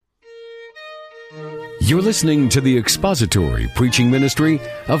You're listening to the expository preaching ministry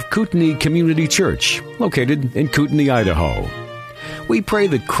of Kootenai Community Church, located in Kootenai, Idaho. We pray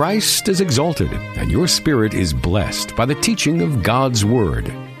that Christ is exalted and your spirit is blessed by the teaching of God's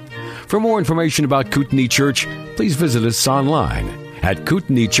Word. For more information about Kootenai Church, please visit us online at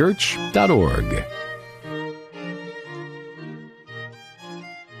kootenaichurch.org.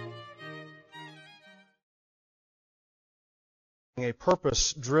 A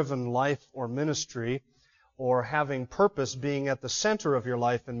purpose-driven life or ministry, or having purpose being at the center of your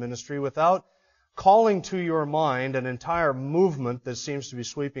life and ministry, without calling to your mind an entire movement that seems to be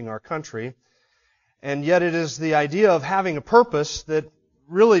sweeping our country. And yet it is the idea of having a purpose that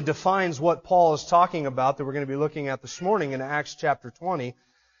really defines what Paul is talking about that we're going to be looking at this morning in Acts chapter 20.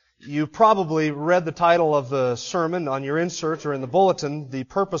 You probably read the title of the sermon on your insert or in the bulletin, The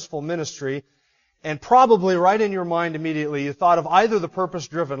Purposeful Ministry, and probably right in your mind immediately you thought of either the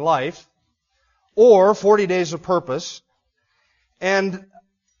purpose-driven life or 40 Days of Purpose. And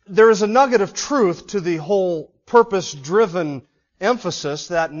there is a nugget of truth to the whole purpose-driven emphasis.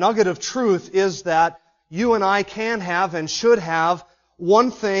 That nugget of truth is that you and I can have and should have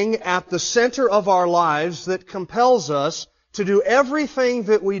one thing at the center of our lives that compels us to do everything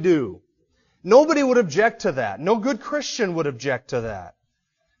that we do. Nobody would object to that. No good Christian would object to that.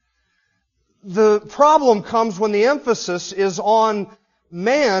 The problem comes when the emphasis is on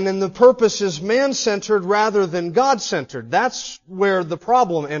man and the purpose is man-centered rather than God-centered. That's where the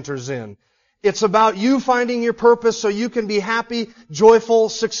problem enters in. It's about you finding your purpose so you can be happy, joyful,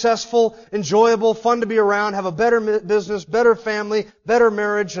 successful, enjoyable, fun to be around, have a better business, better family, better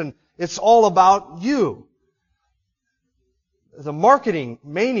marriage, and it's all about you. The marketing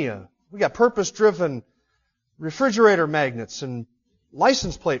mania. We got purpose-driven refrigerator magnets and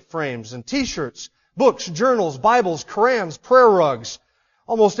license plate frames and T-shirts, books, journals, Bibles, Korans, prayer rugs.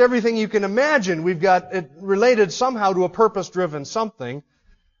 Almost everything you can imagine, we've got it related somehow to a purpose-driven something.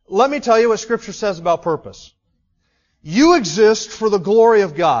 Let me tell you what Scripture says about purpose. You exist for the glory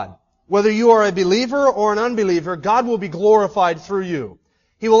of God. Whether you are a believer or an unbeliever, God will be glorified through you.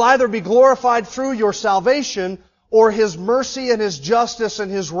 He will either be glorified through your salvation or His mercy and His justice and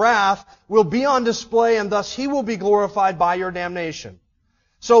His wrath will be on display, and thus He will be glorified by your damnation.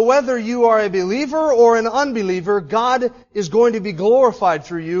 So whether you are a believer or an unbeliever, God is going to be glorified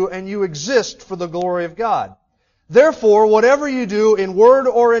through you, and you exist for the glory of God. Therefore, whatever you do in word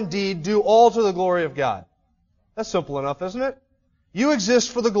or in deed, do all to the glory of God. That's simple enough, isn't it? You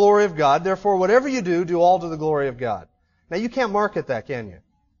exist for the glory of God, therefore whatever you do, do all to the glory of God. Now you can't market that, can you?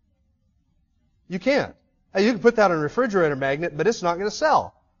 You can't. You can put that on a refrigerator magnet, but it's not going to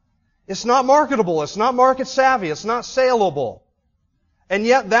sell. It's not marketable. It's not market savvy. It's not saleable. And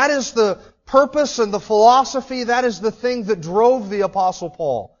yet that is the purpose and the philosophy, that is the thing that drove the Apostle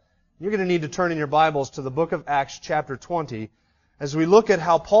Paul. You're going to need to turn in your Bibles to the book of Acts chapter 20 as we look at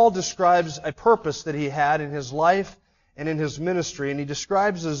how Paul describes a purpose that he had in his life and in his ministry, and he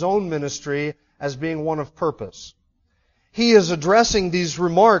describes his own ministry as being one of purpose. He is addressing these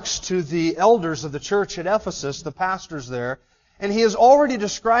remarks to the elders of the church at Ephesus, the pastors there, and he has already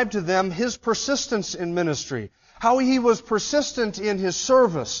described to them his persistence in ministry, how he was persistent in his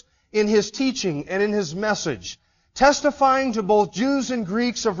service, in his teaching, and in his message, testifying to both Jews and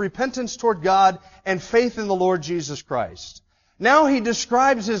Greeks of repentance toward God and faith in the Lord Jesus Christ. Now he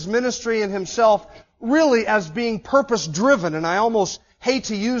describes his ministry and himself really as being purpose-driven, and I almost hate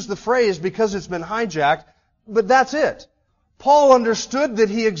to use the phrase because it's been hijacked, but that's it. Paul understood that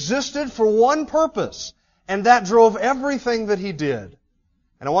he existed for one purpose, and that drove everything that he did.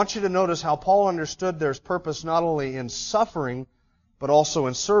 And I want you to notice how Paul understood there's purpose not only in suffering, but also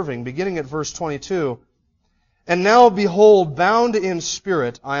in serving. Beginning at verse 22, "And now, behold, bound in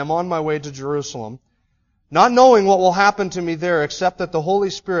spirit, I am on my way to Jerusalem, not knowing what will happen to me there, except that the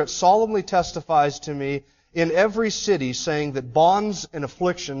Holy Spirit solemnly testifies to me in every city, saying that bonds and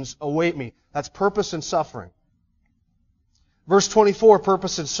afflictions await me." That's purpose in suffering. Verse 24,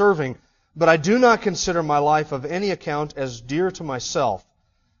 purpose in serving. "But I do not consider my life of any account as dear to myself,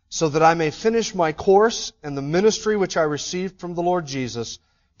 so that I may finish my course and the ministry which I received from the Lord Jesus,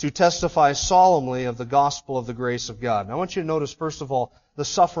 to testify solemnly of the gospel of the grace of God." Now I want you to notice, first of all, the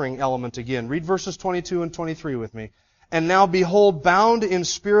suffering element again. Read verses 22 and 23 with me. "And now, behold, bound in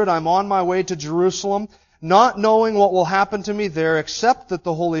spirit, I'm on my way to Jerusalem, not knowing what will happen to me there, except that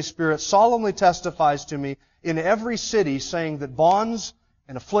the Holy Spirit solemnly testifies to me in every city, saying that bonds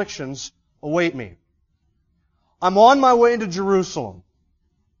and afflictions await me." I'm on my way to Jerusalem.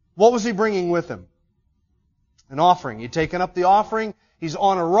 What was he bringing with him? An offering. He'd taken up the offering. He's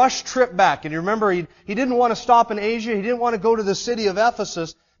on a rush trip back. And you remember, he didn't want to stop in Asia. He didn't want to go to the city of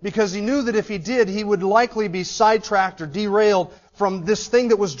Ephesus because he knew that if he did, he would likely be sidetracked or derailed from this thing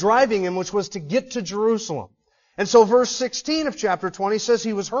that was driving him, which was to get to Jerusalem. And so verse 16 of chapter 20 says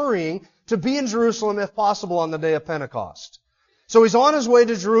he was hurrying to be in Jerusalem if possible on the day of Pentecost. So he's on his way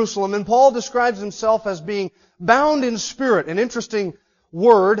to Jerusalem, and Paul describes himself as being bound in spirit, an interesting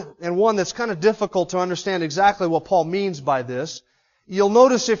word, and one that's kind of difficult to understand exactly what Paul means by this. You'll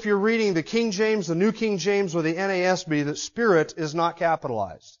notice if you're reading the King James, the New King James, or the NASB, that spirit is not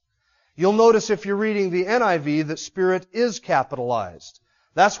capitalized. You'll notice if you're reading the NIV that spirit is capitalized.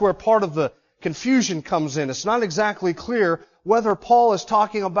 That's where part of the confusion comes in. It's not exactly clear whether Paul is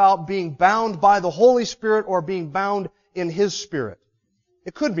talking about being bound by the Holy Spirit or being bound in his spirit.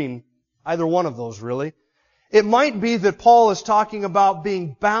 It could mean either one of those, really. It might be that Paul is talking about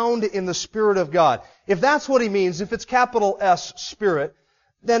being bound in the Spirit of God. If that's what he means, if it's capital S, Spirit,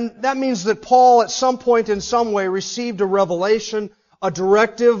 then that means that Paul at some point in some way received a revelation, a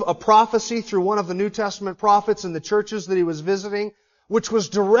directive, a prophecy through one of the New Testament prophets in the churches that he was visiting, which was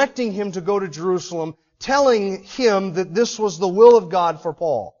directing him to go to Jerusalem, telling him that this was the will of God for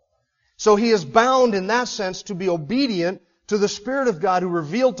Paul. So he is bound in that sense to be obedient to the Spirit of God who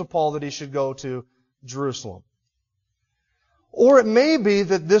revealed to Paul that he should go to Jerusalem. Or it may be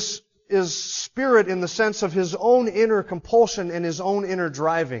that this is spirit in the sense of his own inner compulsion and his own inner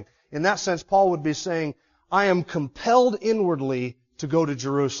driving. In that sense, Paul would be saying, I am compelled inwardly to go to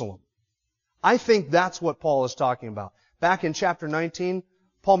Jerusalem. I think that's what Paul is talking about. Back in chapter 19,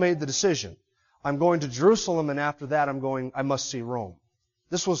 Paul made the decision. I'm going to Jerusalem, and after that I must see Rome.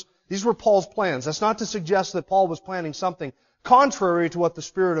 These were Paul's plans. That's not to suggest that Paul was planning something contrary to what the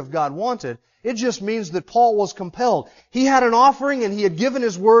Spirit of God wanted. It just means that Paul was compelled. He had an offering, and he had given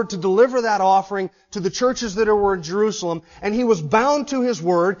his word to deliver that offering to the churches that were in Jerusalem, and he was bound to his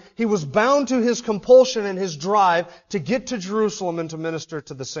word. He was bound to his compulsion and his drive to get to Jerusalem and to minister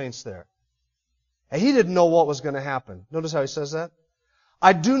to the saints there. And he didn't know what was going to happen. Notice how he says that?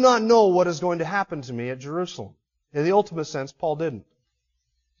 I do not know what is going to happen to me at Jerusalem. In the ultimate sense, Paul didn't.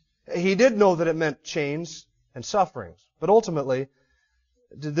 He did know that it meant chains and sufferings. But ultimately,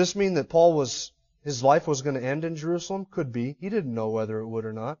 did this mean that his life was going to end in Jerusalem? Could be. He didn't know whether it would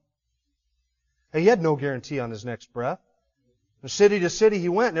or not. He had no guarantee on his next breath. From city to city he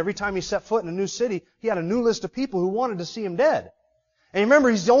went, and every time he set foot in a new city, he had a new list of people who wanted to see him dead. And remember,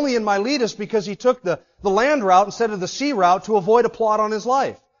 he's only in Miletus because he took the land route instead of the sea route to avoid a plot on his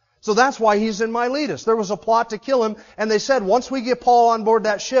life. So that's why he's in Miletus. There was a plot to kill him, and they said, once we get Paul on board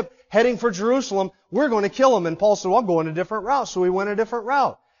that ship heading for Jerusalem, we're going to kill him. And Paul said, well, I'm going a different route. So he went a different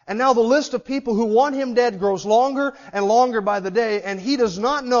route. And now the list of people who want him dead grows longer and longer by the day, and he does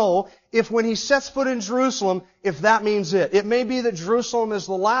not know if when he sets foot in Jerusalem, if that means it. It may be that Jerusalem is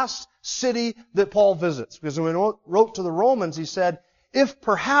the last city that Paul visits. Because when he wrote to the Romans, he said, if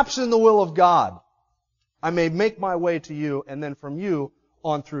perhaps in the will of God, I may make my way to you, and then from you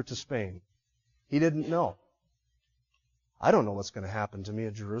on through to Spain. He didn't know. I don't know what's going to happen to me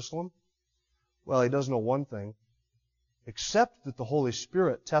at Jerusalem. Well, he does know one thing, except that the Holy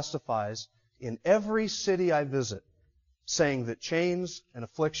Spirit testifies in every city I visit, saying that chains and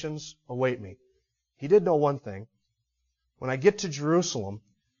afflictions await me. He did know one thing. When I get to Jerusalem,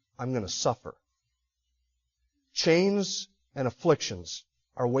 I'm going to suffer. Chains and afflictions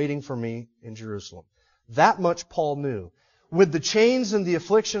are waiting for me in Jerusalem. That much Paul knew. Would the chains and the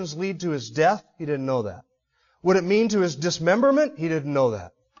afflictions lead to his death? He didn't know that. Would it mean to his dismemberment? He didn't know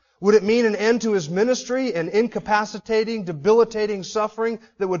that. Would it mean an end to his ministry, an incapacitating, debilitating suffering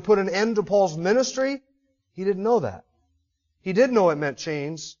that would put an end to Paul's ministry? He didn't know that. He did know it meant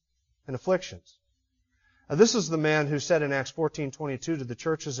chains and afflictions. Now, this is the man who said in Acts 14:22 to the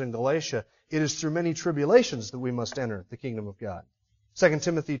churches in Galatia, it is through many tribulations that we must enter the kingdom of God. 2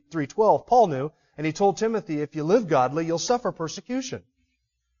 Timothy 3:12, Paul knew, and he told Timothy, if you live godly, you'll suffer persecution.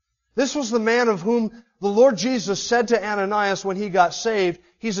 This was the man of whom the Lord Jesus said to Ananias when he got saved,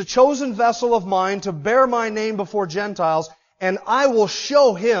 he's a chosen vessel of mine to bear my name before Gentiles, and I will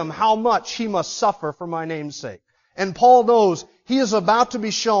show him how much he must suffer for my name's sake. And Paul knows he is about to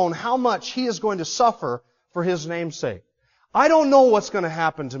be shown how much he is going to suffer for his name's sake. I don't know what's going to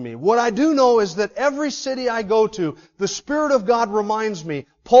happen to me. What I do know is that every city I go to, the Spirit of God reminds me,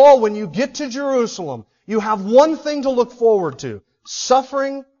 Paul, when you get to Jerusalem, you have one thing to look forward to,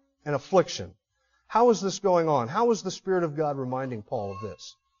 suffering and affliction. How is this going on? How is the Spirit of God reminding Paul of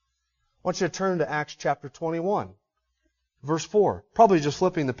this? I want you to turn to Acts chapter 21, verse 4. Probably just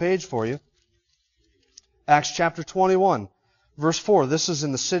flipping the page for you. Acts chapter 21, verse 4. This is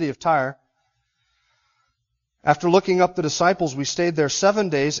in the city of Tyre. After looking up the disciples, we stayed there 7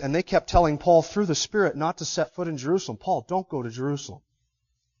 days, and they kept telling Paul through the Spirit not to set foot in Jerusalem. Paul, don't go to Jerusalem.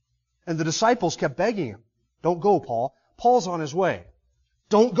 And the disciples kept begging him, don't go, Paul. Paul's on his way.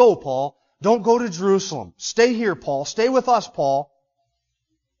 Don't go, Paul. Don't go to Jerusalem. Stay here, Paul. Stay with us, Paul.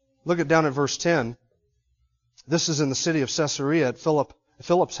 Look down at verse 10. This is in the city of Caesarea at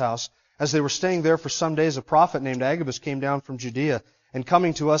Philip's house. As they were staying there for some days, a prophet named Agabus came down from Judea. And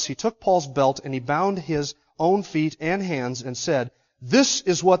coming to us, he took Paul's belt and he bound his own feet and hands and said, this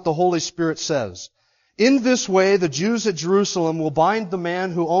is what the Holy Spirit says. In this way, the Jews at Jerusalem will bind the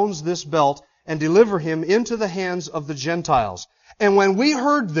man who owns this belt and deliver him into the hands of the Gentiles. And when we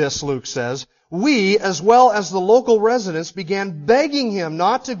heard this, Luke says, we, as well as the local residents, began begging him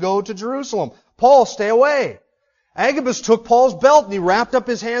not to go to Jerusalem. Paul, stay away. Agabus took Paul's belt and he wrapped up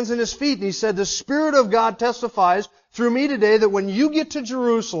his hands and his feet and he said, the Spirit of God testifies through me today that when you get to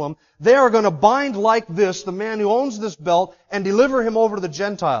Jerusalem, they are going to bind like this the man who owns this belt and deliver him over to the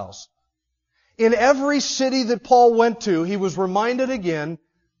Gentiles. In every city that Paul went to, he was reminded again,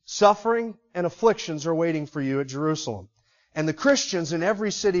 suffering and afflictions are waiting for you at Jerusalem. And the Christians in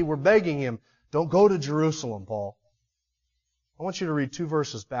every city were begging him, don't go to Jerusalem, Paul. I want you to read two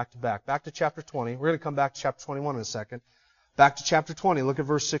verses back to back. Back to chapter 20. We're going to come back to chapter 21 in a second. Back to chapter 20. Look at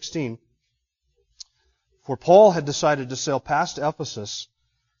verse 16. For Paul had decided to sail past Ephesus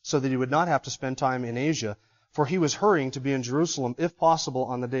so that he would not have to spend time in Asia, for he was hurrying to be in Jerusalem, if possible,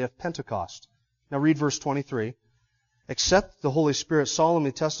 on the day of Pentecost. Now read verse 23. Except the Holy Spirit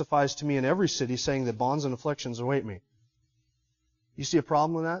solemnly testifies to me in every city, saying that bonds and afflictions await me. You see a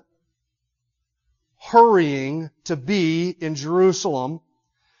problem with that? Hurrying to be in Jerusalem,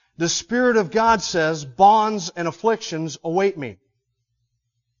 the Spirit of God says, bonds and afflictions await me.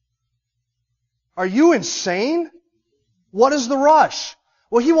 Are you insane? What is the rush?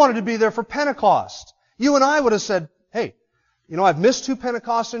 Well, he wanted to be there for Pentecost. You and I would have said, hey, you know, I've missed 2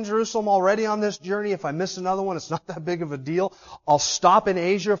 Pentecosts in Jerusalem already on this journey. If I miss another one, it's not that big of a deal. I'll stop in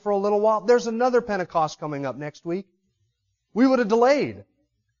Asia for a little while. There's another Pentecost coming up next week. We would have delayed.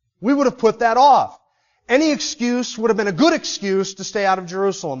 We would have put that off. Any excuse would have been a good excuse to stay out of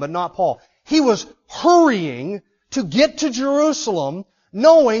Jerusalem, but not Paul. He was hurrying to get to Jerusalem,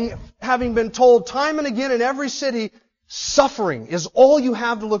 knowing, having been told time and again in every city, suffering is all you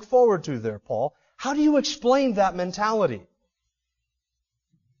have to look forward to there, Paul. How do you explain that mentality?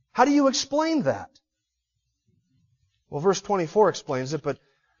 How do you explain that? Well, verse 24 explains it, but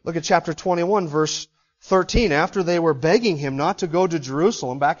look at chapter 21, verse 13. After they were begging him not to go to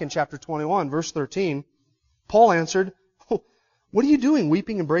Jerusalem, back in chapter 21, verse 13, Paul answered, what are you doing,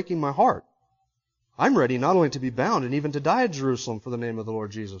 weeping and breaking my heart? I'm ready not only to be bound and even to die at Jerusalem for the name of the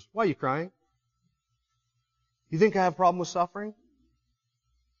Lord Jesus. Why are you crying? You think I have a problem with suffering?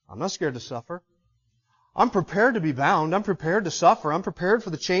 I'm not scared to suffer. I'm prepared to be bound. I'm prepared to suffer. I'm prepared for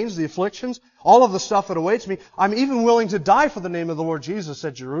the chains, the afflictions, all of the stuff that awaits me. I'm even willing to die for the name of the Lord Jesus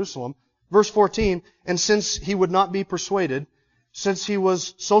at Jerusalem. Verse 14, and since he would not be persuaded, since he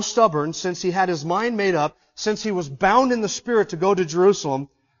was so stubborn, since he had his mind made up, since he was bound in the Spirit to go to Jerusalem,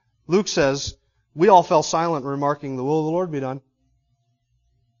 Luke says, we all fell silent, remarking, the will of the Lord be done.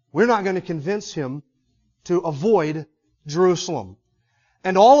 We're not going to convince him to avoid Jerusalem.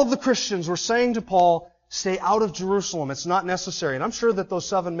 And all of the Christians were saying to Paul, stay out of Jerusalem. It's not necessary. And I'm sure that those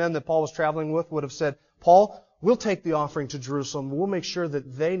 7 men that Paul was traveling with would have said, Paul, we'll take the offering to Jerusalem. We'll make sure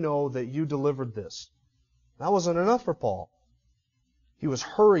that they know that you delivered this. That wasn't enough for Paul. He was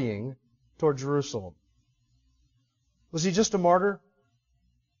hurrying toward Jerusalem. Was he just a martyr?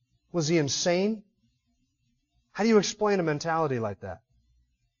 Was he insane? How do you explain a mentality like that?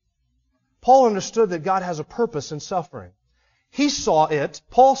 Paul understood that God has a purpose in suffering. He saw it,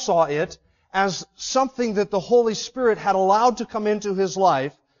 Paul saw it, as something that the Holy Spirit had allowed to come into his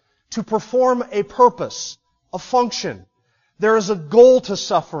life to perform a purpose, a function. There is a goal to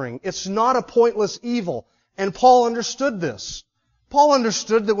suffering. It's not a pointless evil. And Paul understood this. Paul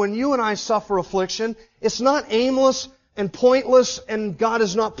understood that when you and I suffer affliction, it's not aimless and pointless and God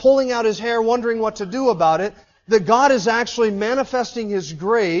is not pulling out His hair wondering what to do about it. That God is actually manifesting His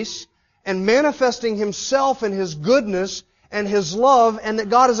grace and manifesting Himself and His goodness and His love, and that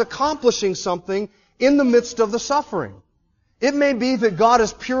God is accomplishing something in the midst of the suffering. It may be that God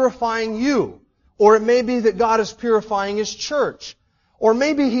is purifying you, or it may be that God is purifying His church, or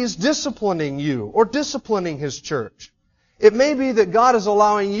maybe He's disciplining you or disciplining His church. It may be that God is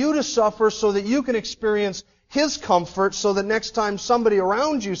allowing you to suffer so that you can experience His comfort, so that next time somebody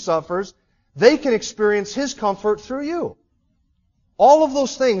around you suffers, they can experience His comfort through you. All of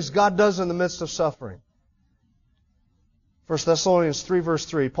those things God does in the midst of suffering. 1 Thessalonians 3 verse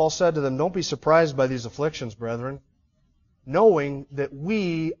 3, Paul said to them, don't be surprised by these afflictions, brethren, knowing that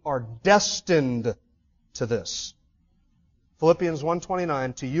we are destined to this. Philippians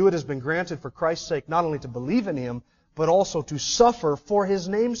 1:29, to you it has been granted for Christ's sake not only to believe in Him, but also to suffer for His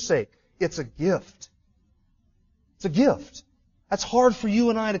name's sake. It's a gift. It's a gift. That's hard for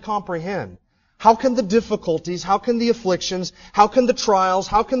you and I to comprehend. How can the difficulties, how can the afflictions, how can the trials,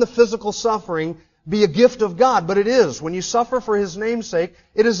 how can the physical suffering be a gift of God? But it is. When you suffer for His name's sake,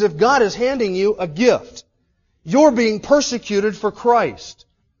 it is as if God is handing you a gift. You're being persecuted for Christ.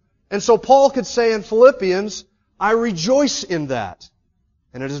 And so Paul could say in Philippians, I rejoice in that.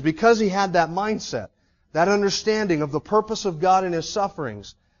 And it is because he had that mindset, that understanding of the purpose of God in his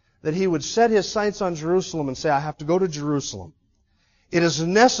sufferings, that he would set his sights on Jerusalem and say, I have to go to Jerusalem. It is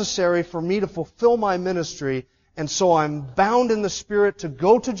necessary for me to fulfill my ministry, and so I'm bound in the Spirit to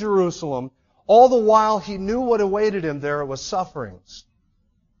go to Jerusalem. All the while he knew what awaited him there was sufferings.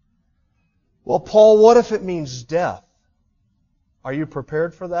 Well, Paul, what if it means death? Are you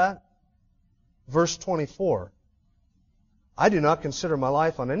prepared for that? Verse 24. I do not consider my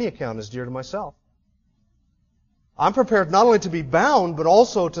life on any account as dear to myself. I'm prepared not only to be bound, but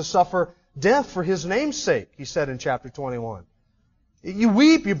also to suffer death for His name's sake, he said in chapter 21. You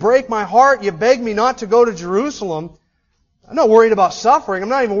weep, you break my heart, you beg me not to go to Jerusalem. I'm not worried about suffering. I'm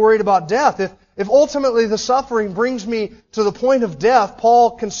not even worried about death. If ultimately the suffering brings me to the point of death,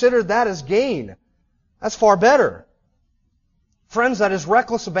 Paul considered that as gain. That's far better. Friends, that is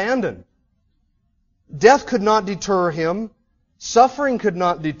reckless abandon. Death could not deter him. Suffering could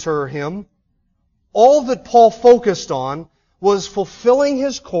not deter him. All that Paul focused on was fulfilling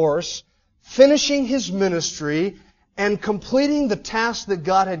his course, finishing his ministry, and completing the task that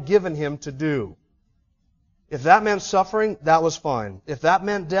God had given him to do. If that meant suffering, that was fine. If that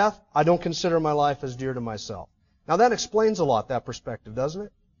meant death, I don't consider my life as dear to myself. Now that explains a lot, that perspective, doesn't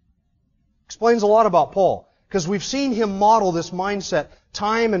it? Explains a lot about Paul, because we've seen him model this mindset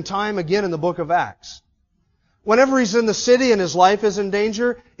time and time again in the book of Acts. Whenever he's in the city and his life is in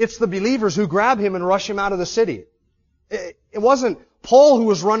danger, it's the believers who grab him and rush him out of the city. It wasn't Paul who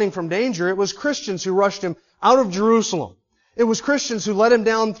was running from danger, it was Christians who rushed him out of Jerusalem. It was Christians who let him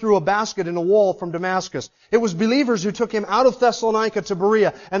down through a basket in a wall from Damascus. It was believers who took him out of Thessalonica to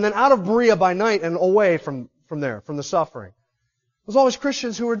Berea, and then out of Berea by night and away from there, from the suffering. It was always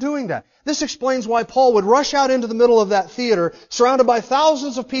Christians who were doing that. This explains why Paul would rush out into the middle of that theater, surrounded by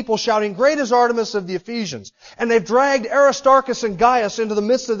thousands of people shouting, "Great is Artemis of the Ephesians." And they've dragged Aristarchus and Gaius into the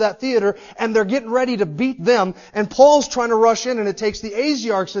midst of that theater, and they're getting ready to beat them. And Paul's trying to rush in, and it takes the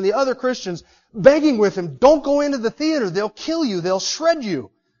Asiarchs and the other Christians begging with him, "Don't go into the theater. They'll kill you. They'll shred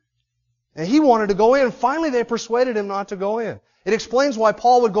you." And he wanted to go in, and finally they persuaded him not to go in. It explains why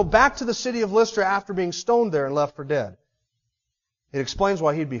Paul would go back to the city of Lystra after being stoned there and left for dead. It explains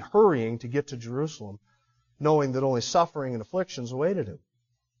why he'd be hurrying to get to Jerusalem, knowing that only suffering and afflictions awaited him.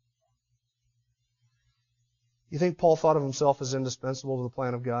 You think Paul thought of himself as indispensable to the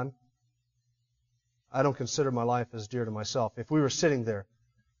plan of God? I don't consider my life as dear to myself. If we were sitting there,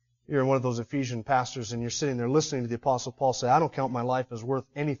 you're one of those Ephesian pastors, and you're sitting there listening to the Apostle Paul say, I don't count my life as worth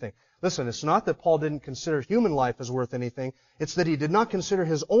anything. Listen, it's not that Paul didn't consider human life as worth anything. It's that he did not consider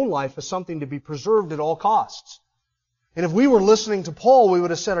his own life as something to be preserved at all costs. And if we were listening to Paul, we would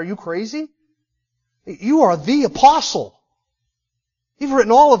have said, are you crazy? You are the apostle. You've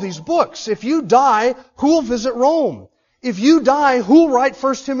written all of these books. If you die, who'll visit Rome? If you die, who'll write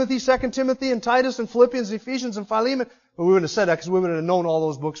 1 Timothy, 2 Timothy, and Titus, and Philippians, Ephesians, and Philemon? Well, we wouldn't have said that because we wouldn't have known all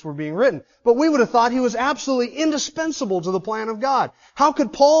those books were being written. But we would have thought he was absolutely indispensable to the plan of God. How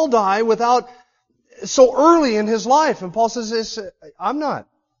could Paul die without so early in his life? And Paul says, I'm not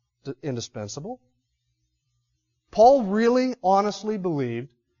indispensable. Paul really, honestly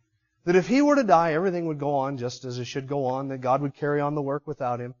believed that if he were to die, everything would go on just as it should go on, that God would carry on the work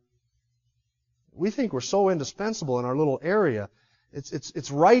without him. We think we're so indispensable in our little area.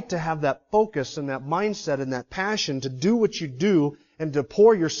 It's right to have that focus and that mindset and that passion to do what you do and to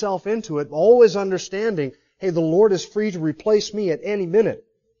pour yourself into it, always understanding, hey, the Lord is free to replace me at any minute.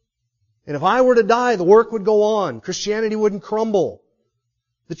 And if I were to die, the work would go on. Christianity wouldn't crumble.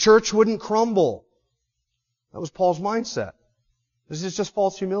 The church wouldn't crumble. That was Paul's mindset. Is this just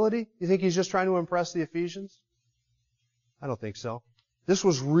false humility? You think he's just trying to impress the Ephesians? I don't think so. This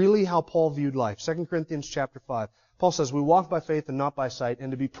was really how Paul viewed life. 2 Corinthians chapter 5. Paul says, we walk by faith and not by sight,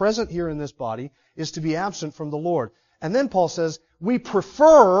 and to be present here in this body is to be absent from the Lord. And then Paul says, we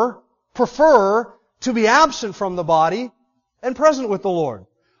prefer to be absent from the body and present with the Lord.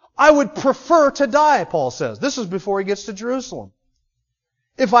 I would prefer to die, Paul says. This is before he gets to Jerusalem.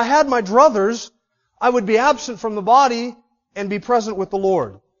 If I had my druthers, I would be absent from the body and be present with the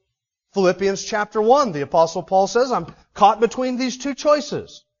Lord. Philippians chapter 1, the Apostle Paul says, I'm caught between these two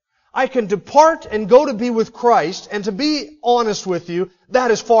choices. I can depart and go to be with Christ, and to be honest with you,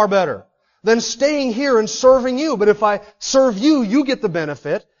 that is far better than staying here and serving you. But if I serve you, you get the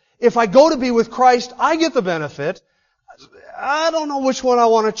benefit. If I go to be with Christ, I get the benefit. I don't know which one I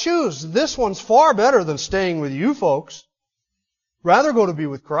want to choose. This one's far better than staying with you folks. Rather go to be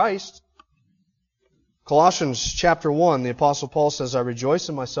with Christ. Colossians chapter 1, the Apostle Paul says, I rejoice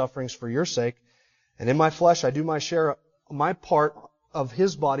in my sufferings for your sake, and in my flesh I do my part of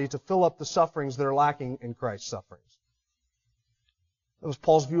His body to fill up the sufferings that are lacking in Christ's sufferings. That was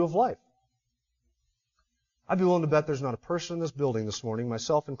Paul's view of life. I'd be willing to bet there's not a person in this building this morning,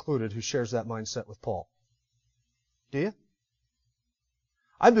 myself included, who shares that mindset with Paul. Do you?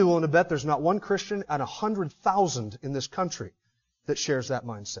 I'd be willing to bet there's not one Christian out of 100,000 in this country that shares that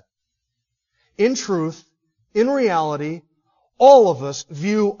mindset. In truth, in reality, all of us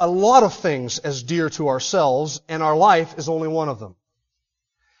view a lot of things as dear to ourselves, and our life is only one of them.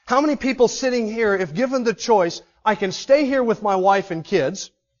 How many people sitting here, if given the choice, I can stay here with my wife and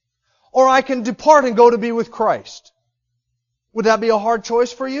kids, or I can depart and go to be with Christ? Would that be a hard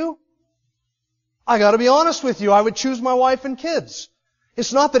choice for you? I gotta be honest with you, I would choose my wife and kids.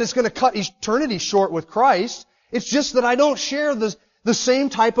 It's not that it's going to cut eternity short with Christ. It's just that I don't share the same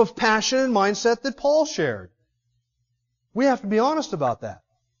type of passion and mindset that Paul shared. We have to be honest about that.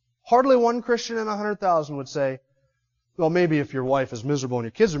 Hardly one Christian in 100,000 would say, well, maybe if your wife is miserable and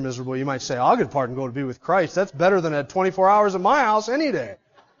your kids are miserable, you might say, I'll get part and go to be with Christ. That's better than at 24 hours at my house any day.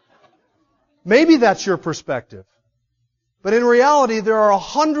 Maybe that's your perspective. But in reality, there are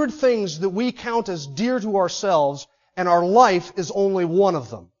 100 things that we count as dear to ourselves, and our life is only one of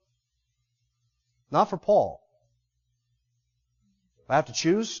them. Not for Paul. If I have to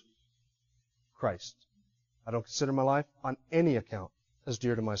choose, Christ. I don't consider my life on any account as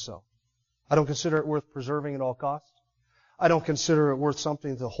dear to myself. I don't consider it worth preserving at all costs. I don't consider it worth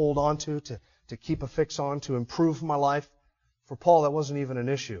something to hold on to keep a fix on, to improve my life. For Paul, that wasn't even an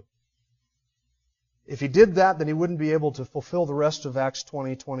issue. If he did that, then he wouldn't be able to fulfill the rest of Acts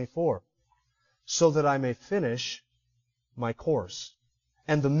 20:24. So that I may finish my course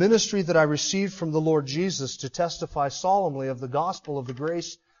and the ministry that I received from the Lord Jesus to testify solemnly of the gospel of the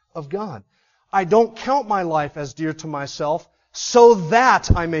grace of God. I don't count my life as dear to myself so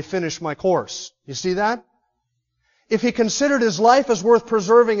that I may finish my course. You see that? If he considered his life as worth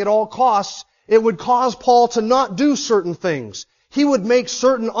preserving at all costs, it would cause Paul to not do certain things. He would make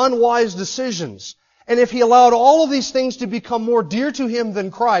certain unwise decisions. And if he allowed all of these things to become more dear to him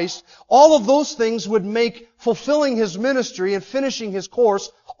than Christ, all of those things would make fulfilling his ministry and finishing his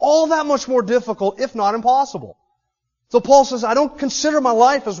course all that much more difficult, if not impossible. So Paul says, I don't consider my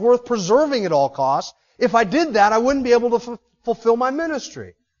life as worth preserving at all costs. If I did that, I wouldn't be able to fulfill my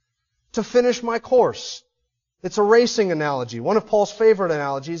ministry, to finish my course. It's a racing analogy. One of Paul's favorite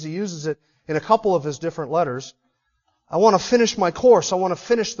analogies, he uses it in a couple of his different letters. I want to finish my course. I want to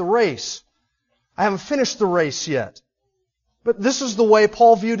finish the race. I haven't finished the race yet. But this is the way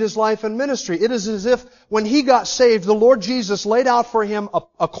Paul viewed his life and ministry. It is as if when he got saved, the Lord Jesus laid out for him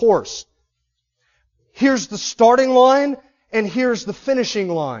a course. Here's the starting line, and here's the finishing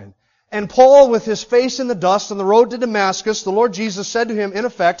line. And Paul, with his face in the dust on the road to Damascus, the Lord Jesus said to him, in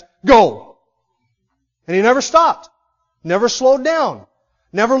effect, go. And he never stopped, never slowed down,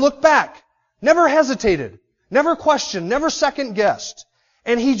 never looked back, never hesitated, never questioned, never second-guessed.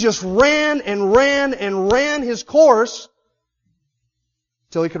 And he just ran and ran and ran his course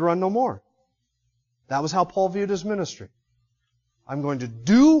till he could run no more. That was how Paul viewed his ministry. I'm going to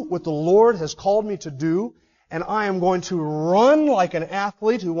do what the Lord has called me to do, and I am going to run like an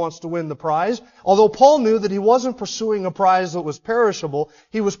athlete who wants to win the prize. Although Paul knew that he wasn't pursuing a prize that was perishable,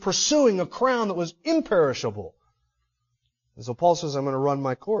 he was pursuing a crown that was imperishable. And so Paul says, I'm going to run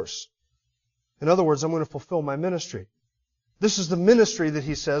my course. In other words, I'm going to fulfill my ministry. This is the ministry that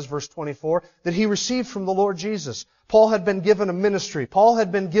he says, verse 24, that he received from the Lord Jesus. Paul had been given a ministry. Paul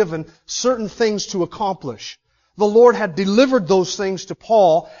had been given certain things to accomplish. The Lord had delivered those things to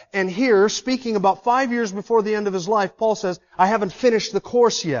Paul, and here, speaking about 5 years before the end of his life, Paul says, I haven't finished the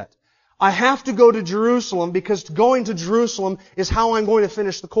course yet. I have to go to Jerusalem because going to Jerusalem is how I'm going to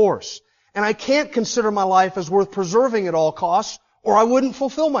finish the course. And I can't consider my life as worth preserving at all costs, or I wouldn't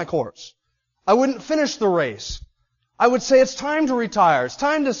fulfill my course. I wouldn't finish the race. I would say it's time to retire. It's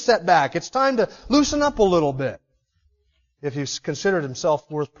time to set back. It's time to loosen up a little bit. If he considered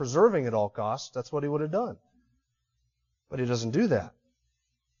himself worth preserving at all costs, that's what he would have done. But he doesn't do that.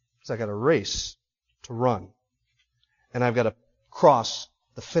 Because I've got a race to run. And I've got to cross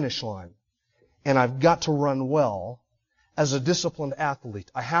the finish line. And I've got to run well. as a disciplined athlete.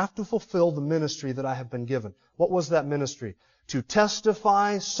 I have to fulfill the ministry that I have been given. What was that ministry? To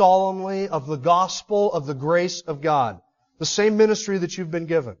testify solemnly of the gospel of the grace of God. The same ministry that you've been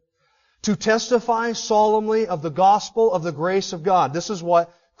given. To testify solemnly of the gospel of the grace of God. This is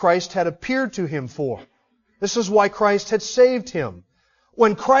what Christ had appeared to him for. This is why Christ had saved him.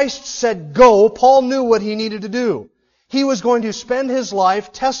 When Christ said go, Paul knew what he needed to do. He was going to spend his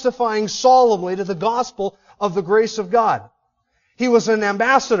life testifying solemnly to the gospel of the grace of God. He was an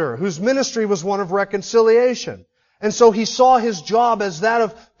ambassador whose ministry was one of reconciliation. And so he saw his job as that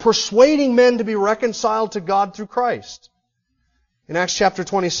of persuading men to be reconciled to God through Christ. In Acts chapter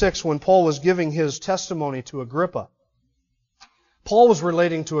 26, when Paul was giving his testimony to Agrippa, Paul was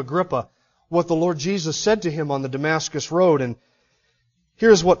relating to Agrippa what the Lord Jesus said to him on the Damascus road. And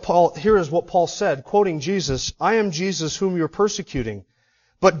here is what Paul said, quoting Jesus, "I am Jesus whom you are persecuting,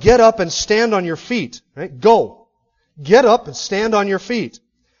 but get up and stand on your feet." Right? Go. Get up and stand on your feet.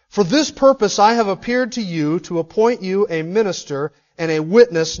 "For this purpose I have appeared to you to appoint you a minister and a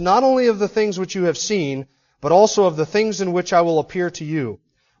witness not only of the things which you have seen, but also of the things in which I will appear to you,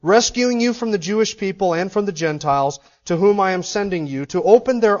 rescuing you from the Jewish people and from the Gentiles, to whom I am sending you, to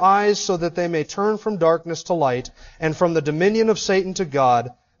open their eyes so that they may turn from darkness to light, and from the dominion of Satan to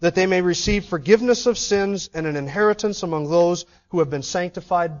God, that they may receive forgiveness of sins and an inheritance among those who have been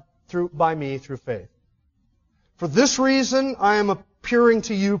sanctified by me through faith. For this reason I am appearing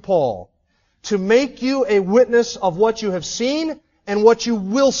to you, Paul, to make you a witness of what you have seen and what you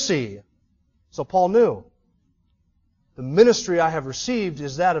will see." So Paul knew. The ministry I have received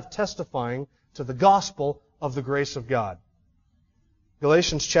is that of testifying to the gospel of the grace of God.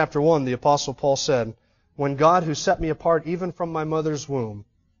 Galatians chapter 1, the Apostle Paul said, "When God, who set me apart even from my mother's womb,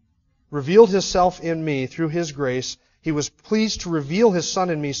 revealed Himself in me through His grace, He was pleased to reveal His Son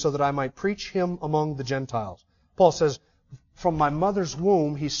in me so that I might preach Him among the Gentiles." Paul says, from my mother's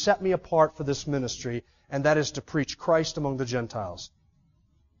womb, He set me apart for this ministry, and that is to preach Christ among the Gentiles.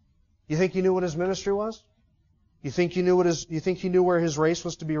 You think He knew what His ministry was? You think He knew where His race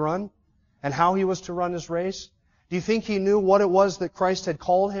was to be run? And how He was to run His race? Do you think He knew what it was that Christ had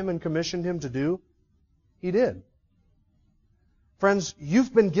called Him and commissioned Him to do? He did. Friends,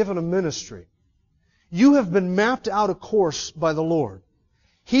 you've been given a ministry. You have been mapped out a course by the Lord.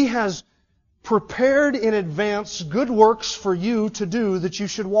 He has prepared in advance good works for you to do that you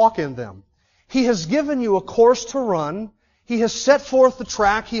should walk in them. He has given you a course to run. He has set forth the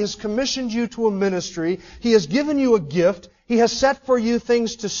track. He has commissioned you to a ministry. He has given you a gift. He has set for you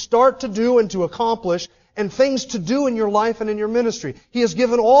things to start to do and to accomplish, and things to do in your life and in your ministry. He has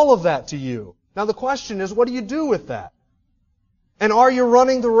given all of that to you. Now the question is, what do you do with that? And are you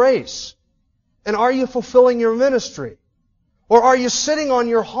running the race? And are you fulfilling your ministry? Or are you sitting on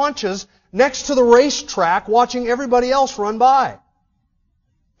your haunches next to the racetrack watching everybody else run by?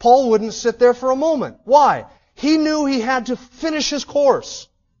 Paul wouldn't sit there for a moment. Why? He knew he had to finish his course,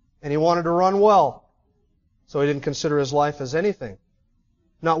 and he wanted to run well. So he didn't consider his life as anything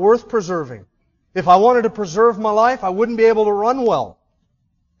not worth preserving. If I wanted to preserve my life, I wouldn't be able to run well.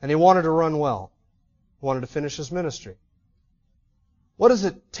 And he wanted to run well. He wanted to finish his ministry. What does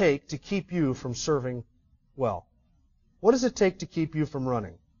it take to keep you from serving well? What does it take to keep you from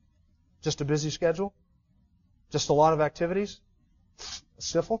running? Just a busy schedule? Just a lot of activities? A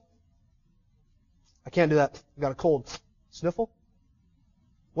sniffle? I can't do that. I've got a cold. Sniffle?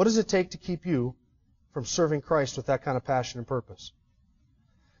 What does it take to keep you from serving Christ with that kind of passion and purpose?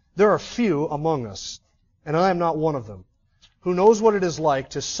 There are few among us, and I am not one of them, who knows what it is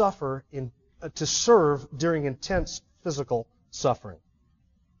like to serve during intense physical suffering.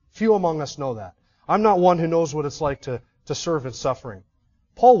 Few among us know that. I'm not one who knows what it's like to serve in suffering.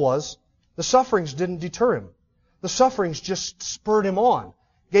 Paul was. The sufferings didn't deter him. The sufferings just spurred him on,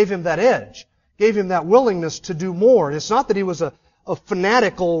 gave him that edge, gave him that willingness to do more. And it's not that he was a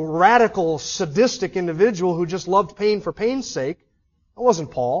fanatical, radical, sadistic individual who just loved pain for pain's sake. That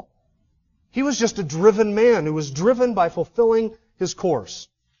wasn't Paul. He was just a driven man who was driven by fulfilling his course.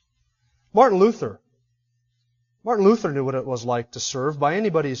 Martin Luther knew what it was like to serve. By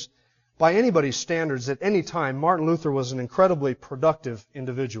anybody's standards at any time, Martin Luther was an incredibly productive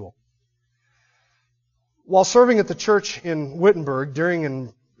individual. While serving at the church in Wittenberg during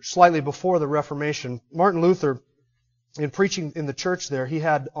and slightly before the Reformation, Martin Luther, in preaching in the church there, he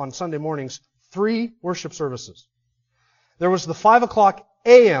had on Sunday mornings 3 worship services. There was the 5:00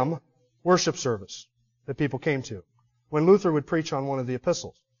 a.m. worship service that people came to when Luther would preach on one of the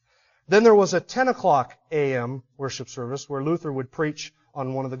epistles. Then there was a 10:00 a.m. worship service where Luther would preach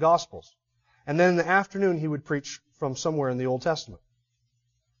on one of the Gospels. And then in the afternoon he would preach from somewhere in the Old Testament.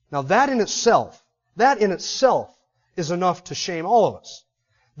 Now that in itself is enough to shame all of us.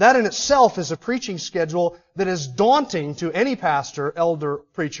 That in itself is a preaching schedule that is daunting to any pastor, elder,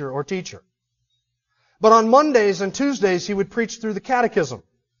 preacher, or teacher. But on Mondays and Tuesdays, he would preach through the catechism.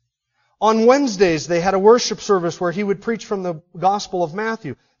 On Wednesdays, they had a worship service where he would preach from the Gospel of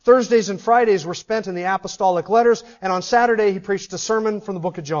Matthew. Thursdays and Fridays were spent in the apostolic letters, and on Saturday he preached a sermon from the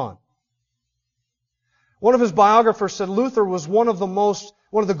book of John. One of his biographers said Luther was one of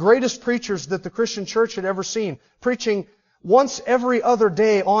the greatest preachers that the Christian church had ever seen, preaching once every other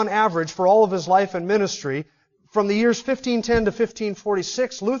day on average for all of his life and ministry. From the years 1510 to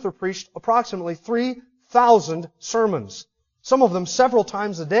 1546, Luther preached approximately 3,000 sermons. Some of them several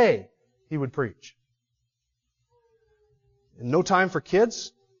times a day he would preach. And no time for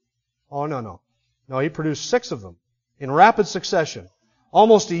kids? Oh, no. No, he produced 6 of them in rapid succession.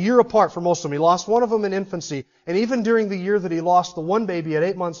 Almost a year apart for most of them. He lost one of them in infancy. And even during the year that he lost the one baby at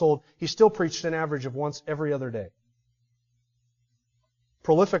 8 months old, he still preached an average of once every other day.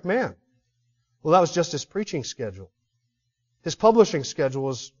 Prolific man. Well, that was just his preaching schedule. His publishing schedule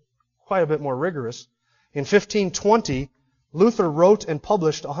was quite a bit more rigorous. In 1520, Luther wrote and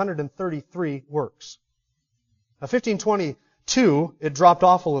published 133 works. Now, 1522, it dropped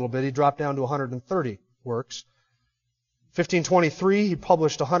off a little bit. He dropped down to 130 works. 1523, he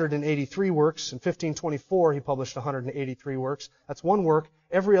published 183 works. In 1524, he published 183 works. That's one work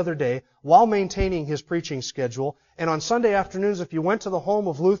every other day while maintaining his preaching schedule. And on Sunday afternoons, if you went to the home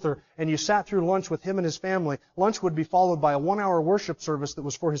of Luther and you sat through lunch with him and his family, lunch would be followed by a 1-hour worship service that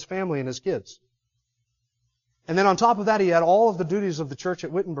was for his family and his kids. And then on top of that, he had all of the duties of the church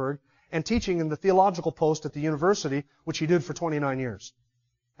at Wittenberg and teaching in the theological post at the university, which he did for 29 years.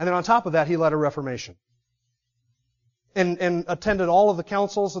 And then on top of that, he led a Reformation. And attended all of the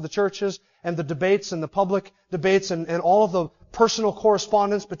councils of the churches and the debates and the public debates and all of the personal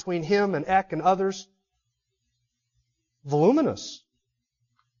correspondence between him and Eck and others. Voluminous.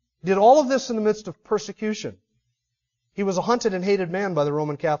 He did all of this in the midst of persecution. He was a hunted and hated man by the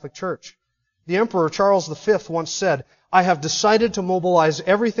Roman Catholic Church. The Emperor Charles V once said, "I have decided to mobilize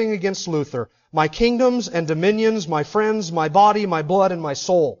everything against Luther, my kingdoms and dominions, my friends, my body, my blood, and my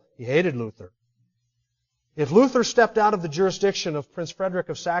soul." He hated Luther. If Luther stepped out of the jurisdiction of Prince Frederick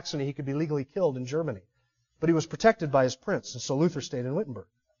of Saxony, he could be legally killed in Germany. But he was protected by his prince, and so Luther stayed in Wittenberg,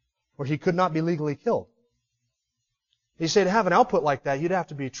 where he could not be legally killed. He said to have an output like that, you'd have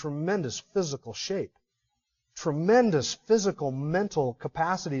to be tremendous physical shape, tremendous physical, mental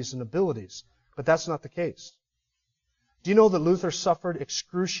capacities and abilities. But that's not the case. Do you know that Luther suffered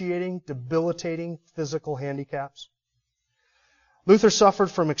excruciating, debilitating physical handicaps? Luther suffered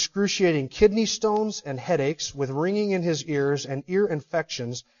from excruciating kidney stones and headaches with ringing in his ears and ear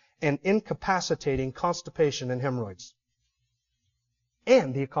infections and incapacitating constipation and hemorrhoids.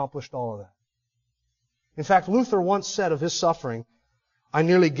 And he accomplished all of that. In fact, Luther once said of his suffering, "I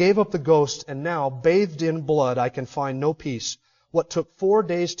nearly gave up the ghost, and now, bathed in blood, I can find no peace. What took 4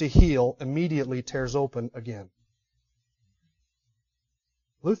 days to heal immediately tears open again."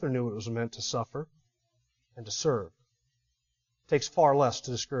 Luther knew what it was meant to suffer and to serve. Takes far less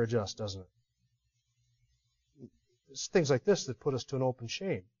to discourage us, doesn't it? It's things like this that put us to an open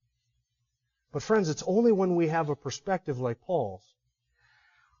shame. But friends, it's only when we have a perspective like Paul's.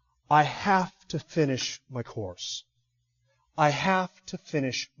 I have to finish my course. I have to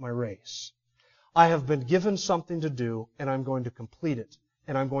finish my race. I have been given something to do, and I'm going to complete it,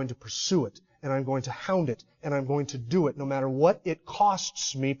 and I'm going to pursue it, and I'm going to hound it, and I'm going to do it no matter what it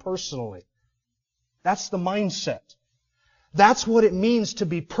costs me personally. That's the mindset. That's what it means to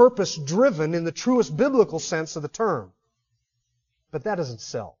be purpose-driven in the truest biblical sense of the term. But that doesn't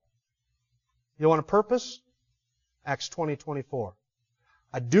sell. You want a purpose? Acts 20:24.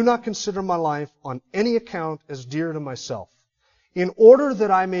 I do not consider my life on any account as dear to myself, in order that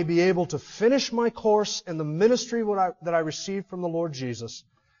I may be able to finish my course and the ministry that I received from the Lord Jesus,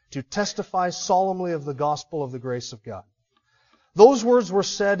 to testify solemnly of the gospel of the grace of God. Those words were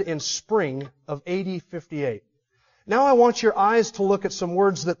said in spring of AD 58. Now I want your eyes to look at some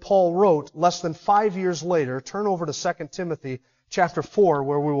words that Paul wrote less than 5 years later. Turn over to 2 Timothy chapter 4,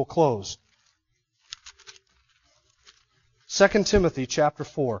 where we will close. 2 Timothy chapter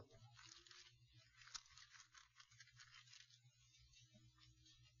 4.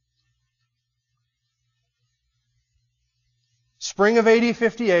 Spring of AD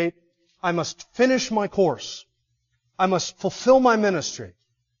 58, I must finish my course. I must fulfill my ministry.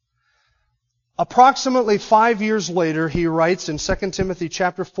 Approximately 5 years later, he writes in 2 Timothy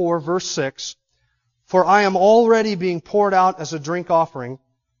chapter 4, verse 6, "For I am already being poured out as a drink offering,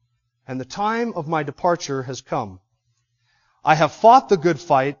 and the time of my departure has come. I have fought the good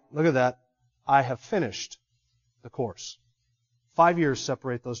fight," look at that, "I have finished the course. 5 years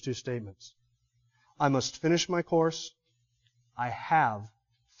separate those two statements. I must finish my course. I have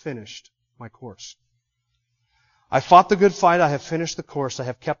finished my course. I fought the good fight. I have finished the course. I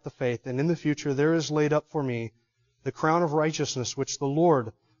have kept the faith. And in the future there is laid up for me the crown of righteousness, which the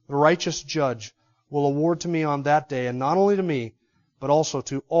Lord, the righteous judge, will award to me on that day, and not only to me, but also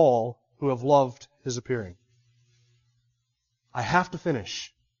to all who have loved His appearing. I have to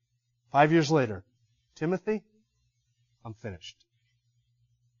finish. 5 years later, Timothy, I'm finished.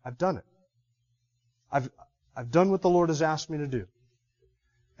 I've done it. I've done what the Lord has asked me to do.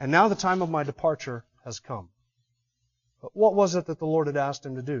 And now the time of my departure has come. But what was it that the Lord had asked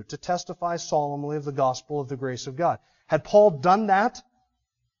him to do? To testify solemnly of the gospel of the grace of God. Had Paul done that?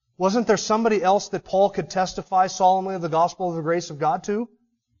 Wasn't there somebody else that Paul could testify solemnly of the gospel of the grace of God to?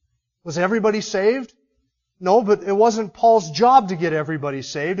 Was everybody saved? No, but it wasn't Paul's job to get everybody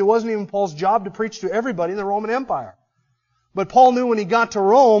saved. It wasn't even Paul's job to preach to everybody in the Roman Empire. But Paul knew when he got to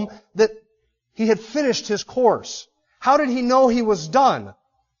Rome that he had finished his course. How did he know he was done?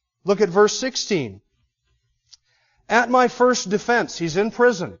 Look at verse 16. At my first defense, he's in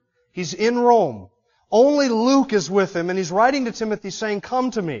prison. He's in Rome. Only Luke is with him, and he's writing to Timothy saying,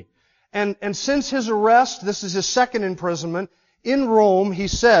 come to me. And since his arrest, this is his second imprisonment, in Rome, he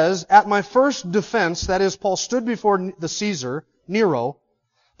says, at my first defense, that is, Paul stood before the Caesar, Nero,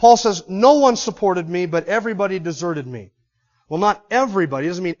 Paul says, no one supported me, but everybody deserted me. Well, not everybody.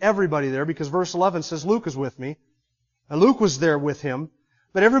 It doesn't mean everybody there, because verse 11 says Luke is with me. And Luke was there with him,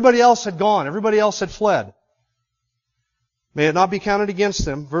 but everybody else had gone. Everybody else had fled. May it not be counted against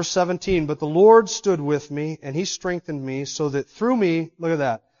them. Verse 17, but the Lord stood with me, and He strengthened me, so that through me, look at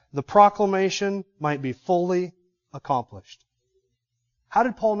that, the proclamation might be fully accomplished. How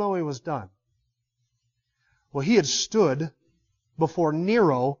did Paul know he was done? Well, he had stood before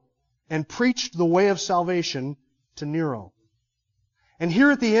Nero and preached the way of salvation to Nero. And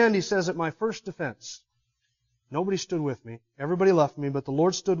here at the end he says, at my first defense, nobody stood with me. Everybody left me, but the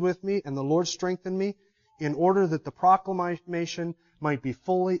Lord stood with me, and the Lord strengthened me in order that the proclamation might be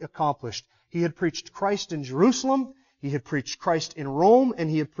fully accomplished. He had preached Christ in Jerusalem, He had preached Christ in Rome, and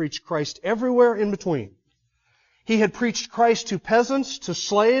He had preached Christ everywhere in between. He had preached Christ to peasants, to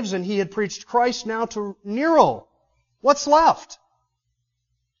slaves, and He had preached Christ now to Nero. What's left?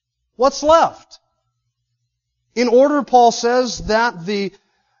 What's left? In order, Paul says, that the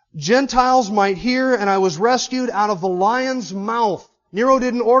Gentiles might hear, and I was rescued out of the lion's mouth. Nero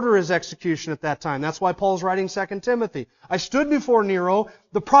didn't order his execution at that time. That's why Paul's writing 2 Timothy. I stood before Nero.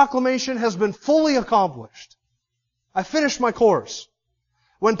 The proclamation has been fully accomplished. I finished my course.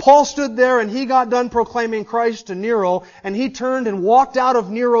 When Paul stood there and he got done proclaiming Christ to Nero, and he turned and walked out of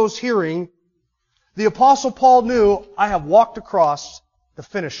Nero's hearing, the Apostle Paul knew, I have walked across the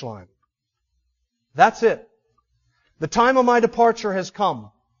finish line. That's it. The time of my departure has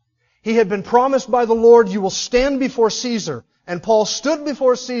come. He had been promised by the Lord, you will stand before Caesar. And Paul stood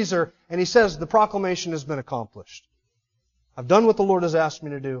before Caesar, and he says, the proclamation has been accomplished. I've done what the Lord has asked me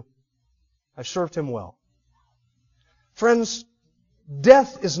to do. I've served Him well. Friends,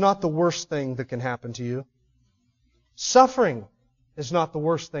 death is not the worst thing that can happen to you. Suffering is not the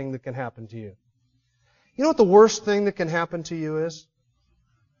worst thing that can happen to you. You know what the worst thing that can happen to you is?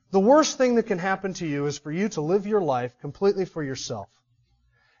 The worst thing that can happen to you is for you to live your life completely for yourself,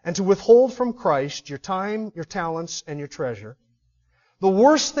 and to withhold from Christ your time, your talents, and your treasure. The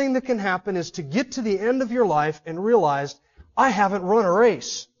worst thing that can happen is to get to the end of your life and realize, I haven't run a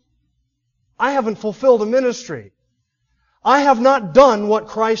race. I haven't fulfilled a ministry. I have not done what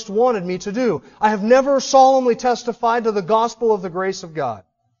Christ wanted me to do. I have never solemnly testified to the gospel of the grace of God.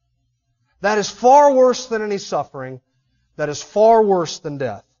 That is far worse than any suffering. That is far worse than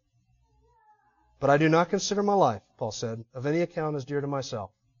death. But I do not consider my life, Paul said, of any account as dear to myself,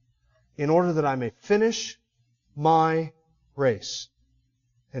 in order that I may finish my race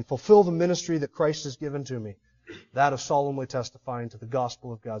and fulfill the ministry that Christ has given to me, that of solemnly testifying to the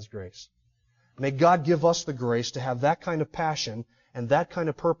gospel of God's grace. May God give us the grace to have that kind of passion and that kind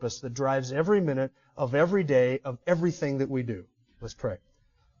of purpose that drives every minute of every day of everything that we do. Let's pray.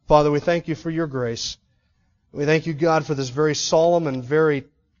 Father, we thank You for Your grace. We thank You, God, for this very solemn and very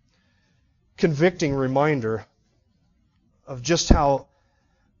convicting reminder of just how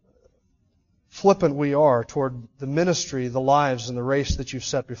flippant we are toward the ministry, the lives, and the race that You've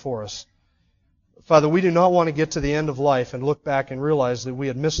set before us. Father, we do not want to get to the end of life and look back and realize that we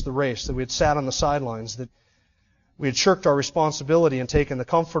had missed the race, that we had sat on the sidelines, that we had shirked our responsibility and taken the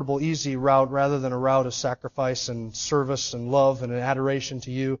comfortable, easy route rather than a route of sacrifice and service and love and adoration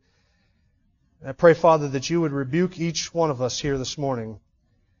to You. And I pray, Father, that You would rebuke each one of us here this morning,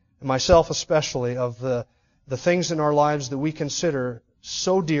 and myself especially, of the the things in our lives that we consider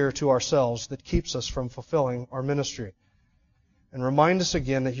so dear to ourselves that keeps us from fulfilling our ministry. And remind us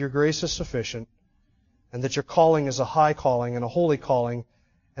again that your grace is sufficient, and that your calling is a high calling and a holy calling,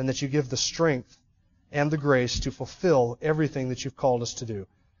 and that you give the strength and the grace to fulfill everything that you've called us to do.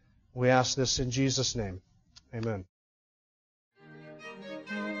 We ask this in Jesus' name. Amen.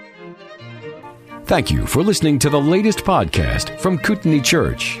 Thank you for listening to the latest podcast from Kootenai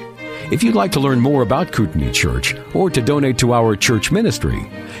Church. If you'd like to learn more about Kootenai Church or to donate to our church ministry,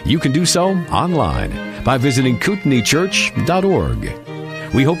 you can do so online by visiting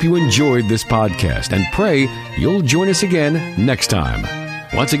kootenaichurch.org. We hope you enjoyed this podcast and pray you'll join us again next time.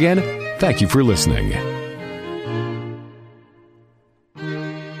 Once again, thank you for listening.